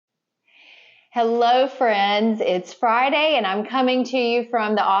Hello, friends. It's Friday, and I'm coming to you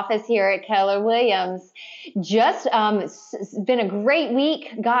from the office here at Keller Williams. It's been a great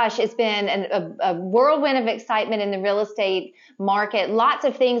week. Gosh, it's been a whirlwind of excitement in the real estate market. Lots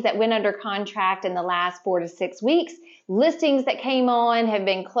of things that went under contract in the last 4 to 6 weeks. Listings that came on have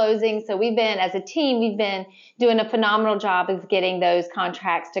been closing. So as a team, we've been doing a phenomenal job of getting those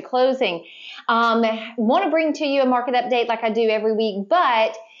contracts to closing. Want to bring to you a market update like I do every week,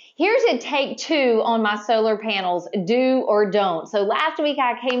 but here's a take two on my solar panels, do or don't. So last week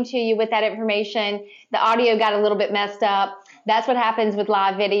I came to you with that information. The audio got a little bit messed up. That's what happens with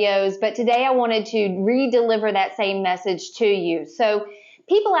live videos. But today I wanted to re-deliver that same message to you. So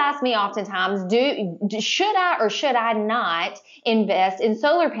people ask me oftentimes, should I or should I not invest in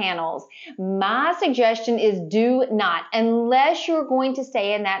solar panels? My suggestion is do not, unless you're going to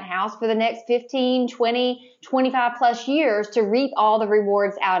stay in that house for the next 15, 20, 25 plus years to reap all the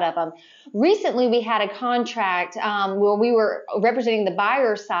rewards out of them. Recently, we had a contract where we were representing the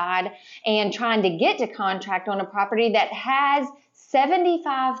buyer side and trying to get to contract on a property that has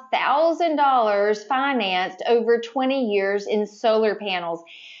 $75,000 financed over 20 years in solar panels.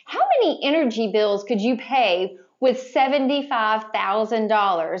 How many energy bills could you pay with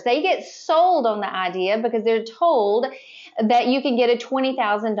 $75,000? They get sold on the idea because they're told that you can get a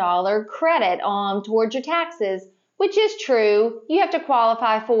 $20,000 credit towards your taxes, which is true. You have to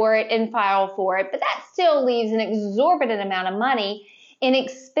qualify for it and file for it, but that still leaves an exorbitant amount of money in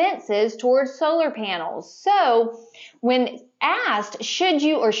expenses towards solar panels. So when asked, should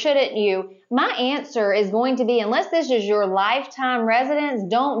you or shouldn't you, my answer is going to be, unless this is your lifetime residence,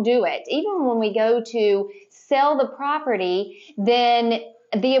 don't do it. Even when we go to sell the property, then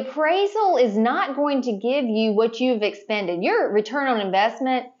the appraisal is not going to give you what you've expended. Your return on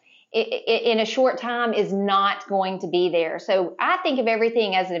investment in a short time is not going to be there. So I think of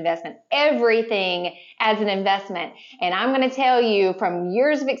everything as an investment, everything as an investment. And I'm going to tell you from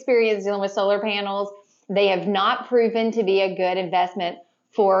years of experience dealing with solar panels, they have not proven to be a good investment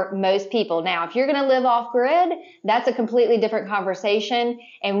for most people. Now, if you're going to live off grid, that's a completely different conversation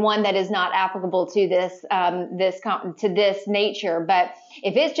and one that is not applicable to this nature. But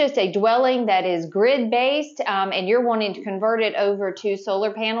if it's just a dwelling that is grid based and you're wanting to convert it over to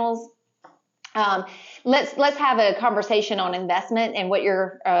solar panels, let's have a conversation on investment and what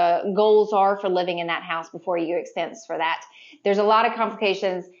your goals are for living in that house before you expense for that. There's a lot of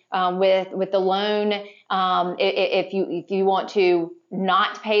complications with the loan. If you want to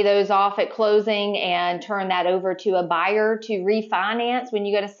not pay those off at closing and turn that over to a buyer to refinance when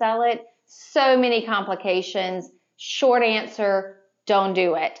you go to sell it, so many complications. Short answer, don't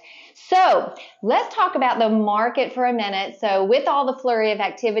do it. So let's talk about the market for a minute. So with all the flurry of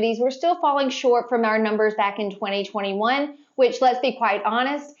activities, we're still falling short from our numbers back in 2021, which, let's be quite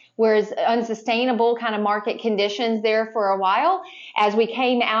honest, was unsustainable kind of market conditions there for a while. As we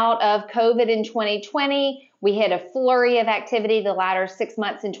came out of COVID in 2020, we hit a flurry of activity the latter 6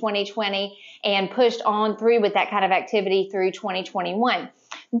 months in 2020 and pushed on through with that kind of activity through 2021.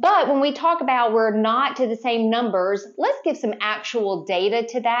 But when we talk about we're not to the same numbers, let's give some actual data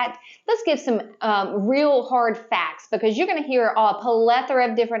to that. Let's give some real hard facts, because you're going to hear a plethora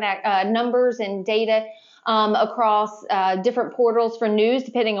of different numbers and data across different portals for news,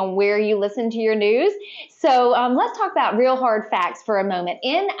 depending on where you listen to your news. So let's talk about real hard facts for a moment.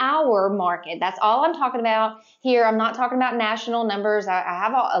 In our market, that's all I'm talking about here. I'm not talking about national numbers. I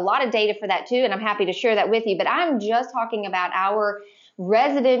have a lot of data for that too, and I'm happy to share that with you. But I'm just talking about our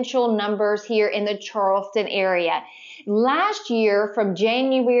residential numbers here in the Charleston area. Last year, from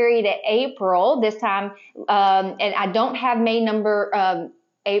January to April, this time, and I don't have May number,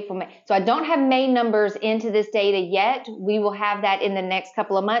 April, May. So I don't have May numbers into this data yet. We will have that in the next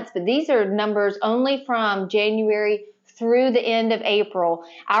couple of months, but these are numbers only from January through the end of April.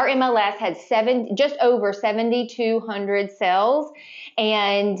 Our MLS had just over 7,200 sales,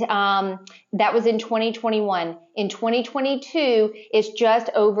 and that was in 2021. In 2022, it's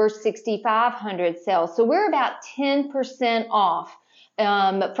just over 6,500 sales. So we're about 10% off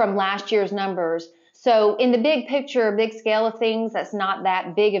from last year's numbers. So in the big picture, big scale of things, that's not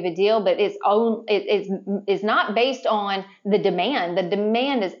that big of a deal, but it's not based on the demand. The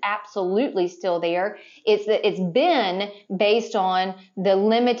demand is absolutely still there. It's been based on the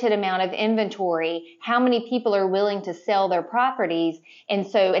limited amount of inventory, how many people are willing to sell their properties, and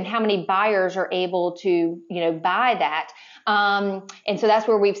how many buyers are able to, buy that. And so that's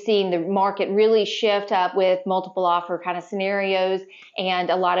where we've seen the market really shift up with multiple offer kind of scenarios, and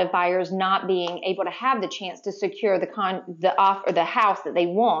a lot of buyers not being able to have the chance to secure the house that they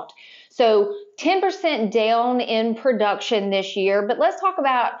want. So 10% down in production this year, but let's talk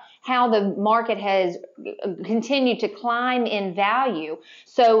about how the market has continued to climb in value.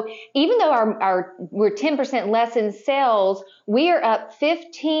 So even though we're 10% less in sales, we are up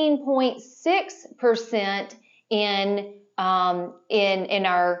 15.6% in our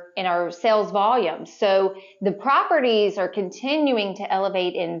sales volume. So the properties are continuing to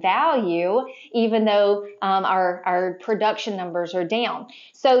elevate in value, even though our production numbers are down.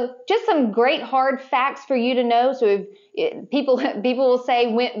 So just some great hard facts for you to know. So if people will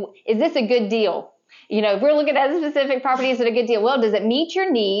say, is this a good deal? If we're looking at a specific property, is it a good deal? Well, does it meet your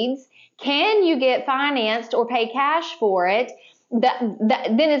needs? Can you get financed or pay cash for it?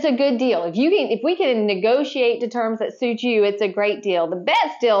 Then it's a good deal. If we can negotiate to terms that suit you, it's a great deal. The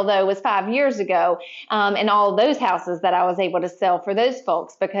best deal, though, was 5 years ago, and all of those houses that I was able to sell for those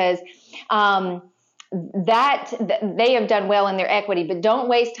folks, because that they have done well in their equity. But don't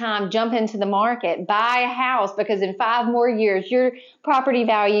waste time. Jump into the market, buy a house, because in 5 more years your property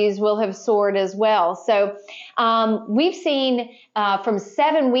values will have soared as well. So we've seen from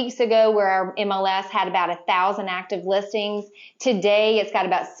 7 weeks ago, where our MLS had about 1,000 active listings, today it's got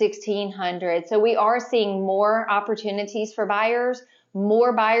about 1,600. So we are seeing more opportunities for buyers.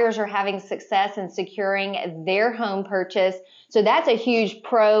 More buyers are having success in securing their home purchase. So that's a huge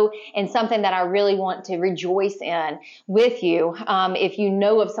pro, and something that I really want to rejoice in with you. If you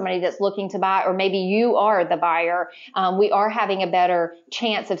know of somebody that's looking to buy, or maybe you are the buyer, we are having a better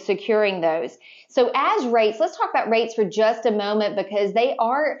chance of securing those. So as rates, let's talk about rates for just a moment, because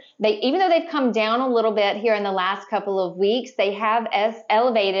even though they've come down a little bit here in the last couple of weeks, they have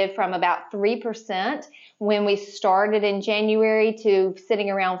elevated from about 3% when we started in January to sitting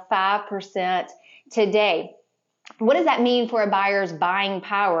around 5% today. What does that mean for a buyer's buying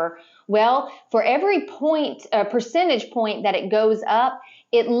power? Well, for every percentage point that it goes up,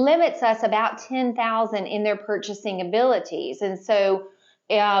 it limits us about $10,000 in their purchasing abilities. And so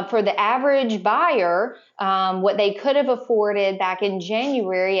for the average buyer, what they could have afforded back in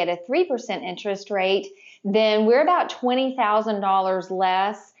January at a 3% interest rate, then we're about $20,000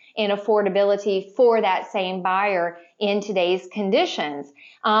 less in affordability for that same buyer in today's conditions.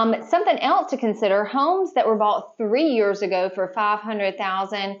 Something else to consider: homes that were bought 3 years ago for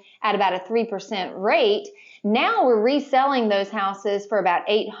 $500,000 at about a 3% rate, now we're reselling those houses for about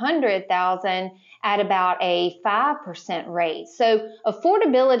 $800,000 at about a 5% rate. So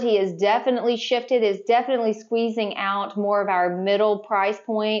affordability is definitely shifted, is definitely squeezing out more of our middle price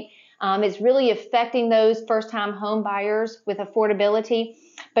point. It's really affecting those first-time home buyers with affordability,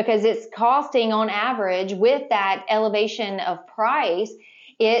 because it's costing, on average, with that elevation of price,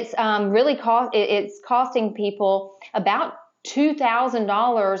 it's costing people about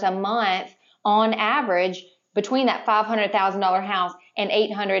 $2,000 a month on average between that $500,000 house and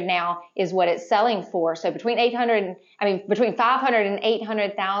 $800,000 now is what it's selling for. So between $500,000 and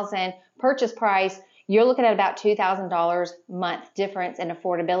 $800,000 purchase price, you're looking at about $2,000 a month difference in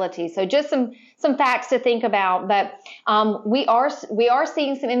affordability. So just some facts to think about. But we are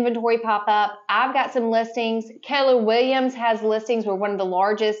seeing some inventory pop up. I've got some listings. Keller Williams has listings. We're one of the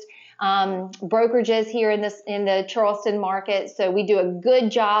largest brokerages here in the Charleston market. So we do a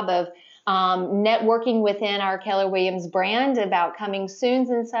good job of networking within our Keller Williams brand about coming soons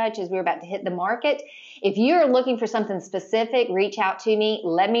and such, as we're about to hit the market. If you're looking for something specific, reach out to me.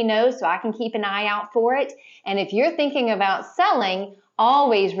 Let me know so I can keep an eye out for it. And if you're thinking about selling,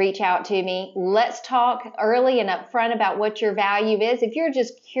 always reach out to me. Let's talk early and upfront about what your value is. If you're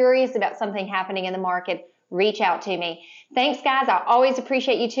just curious about something happening in the market, reach out to me. Thanks, guys. I always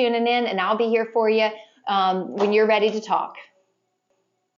appreciate you tuning in, and I'll be here for you when you're ready to talk.